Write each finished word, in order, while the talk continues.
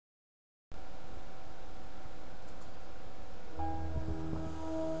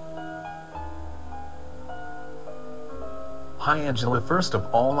Hi Angela, first of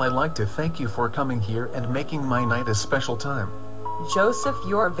all I'd like to thank you for coming here and making my night a special time. Joseph,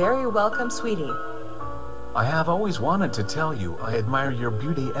 you're very welcome, sweetie. I have always wanted to tell you I admire your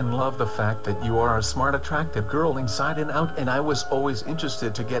beauty and love the fact that you are a smart, attractive girl inside and out, and I was always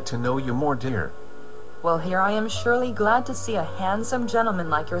interested to get to know you more, dear. Well, here I am surely glad to see a handsome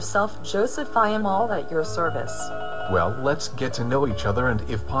gentleman like yourself, Joseph. I am all at your service. Well, let's get to know each other and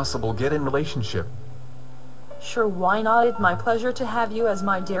if possible get in relationship. Sure, why not? It's my pleasure to have you as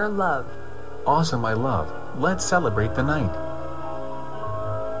my dear love. Awesome, my love. Let's celebrate the night.